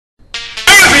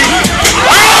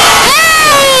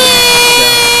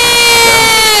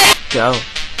go,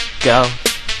 go.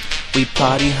 We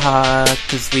party hard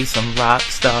cause we some rock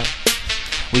stars.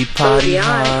 We party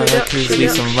hard cause we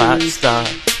some rock stars.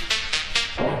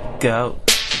 Go,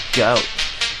 go,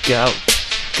 go,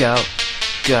 go,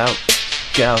 go,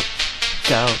 go,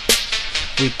 go.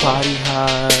 We party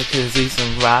hard cause we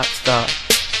some rock stars.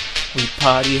 We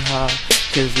party hard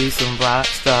cause we some rock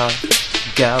stars.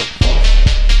 Go.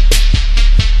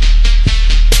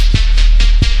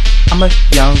 I'm a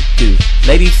young dude,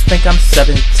 ladies think I'm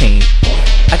 17.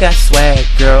 I got swag,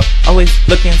 girl, always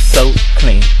looking so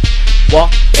clean.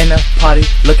 Walk in the party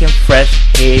looking fresh,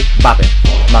 head bopping.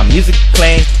 My music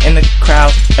playing in the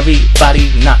crowd, everybody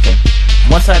knocking.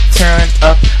 Once I turn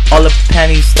up, all the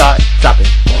panties start dropping.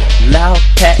 Loud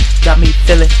Pat got me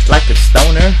feeling like a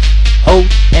stoner.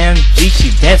 OMG, she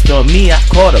danced on me, I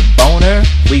caught a boner.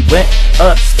 We went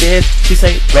upstairs, she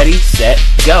say ready, set,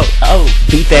 go. Oh,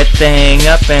 beat that thing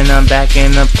up and I'm back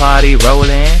in the party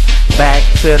rolling. Back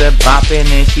to the bopping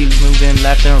and she moving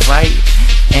left and right.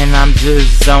 And I'm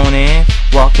just zoning,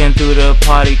 walking through the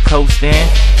party coasting.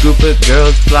 Group of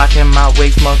girls blocking my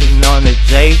way, smoking on the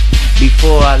J.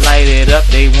 Before I light it up,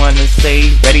 they wanna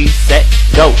say ready, set,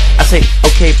 go. I say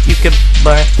okay, you can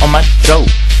burn on my dope.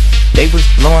 They was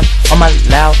blowing on my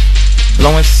loud,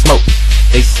 blowing smoke.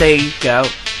 They say go,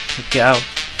 go,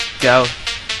 go.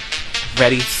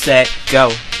 Ready, set,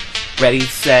 go. Ready,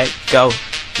 set, go.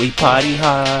 We party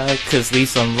hard cause we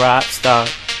some rock stars.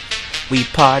 We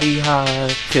party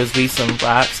hard cause we some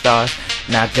rock stars.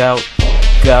 Now go,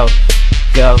 go,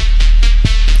 go,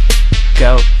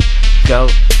 go, go,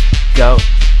 go.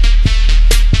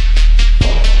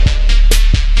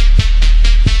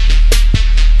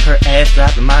 Her ass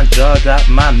dropping, my jaw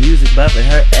dropping, my music bumping,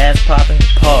 her ass popping,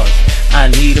 pause. I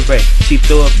need a break. She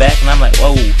threw it back and I'm like,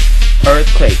 whoa,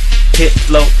 earthquake, hit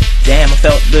float. Damn, I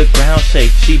felt the ground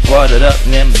shake. She brought it up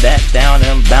and then back down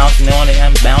and I'm bouncing on it,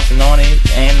 I'm bouncing on it.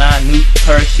 And I knew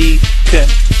her, she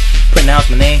couldn't pronounce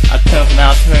my name, I couldn't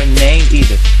pronounce her name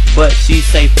either. But she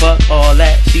say fuck all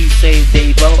that, she say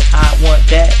Davo, I want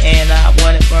that and I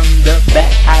want it from the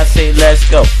back. I say let's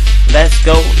go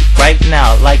right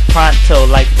now, like pronto,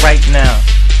 like right now.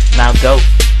 Now go.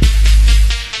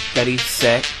 Ready,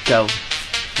 set, go.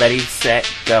 Ready,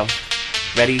 set, go.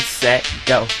 Ready, set,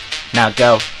 go. Now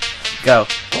go. Go,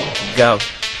 go,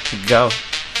 go,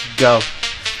 go,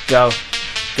 go,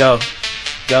 go,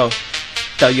 go.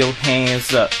 Throw your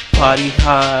hands up. Party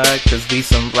hard cause we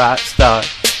some rock stars.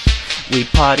 We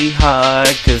party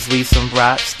hard cause we some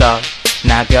rock stars.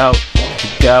 Now go,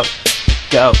 go,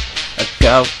 go,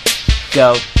 go,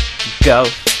 go, go,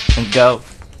 and go,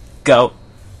 go.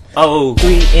 Oh,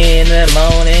 3 in the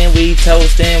morning, we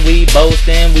toasting, we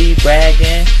boasting, we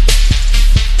bragging.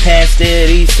 Pants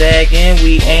steady sagging,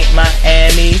 we ain't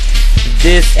Miami,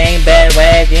 this ain't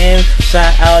bandwagon.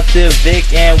 Shout out to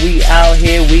Vic and we out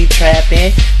here, we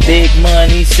trapping. Big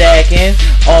money stacking,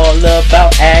 all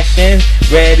about action.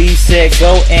 Ready, set,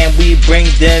 go, and we bring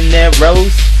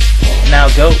dineros. Now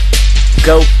go,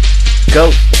 go,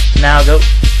 go, now go,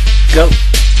 go,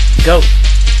 go.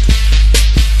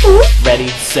 Ready,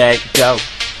 set, go.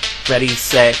 Ready,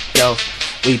 set, go.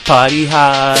 We party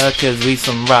hard cause we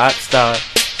some rock stars.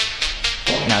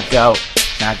 Now go,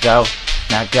 now go,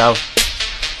 now go.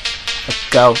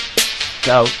 Go,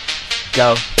 go,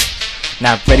 go.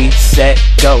 Now ready, set,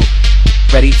 go.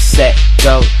 Ready, set,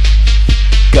 go.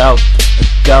 Go,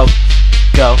 go,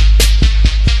 go,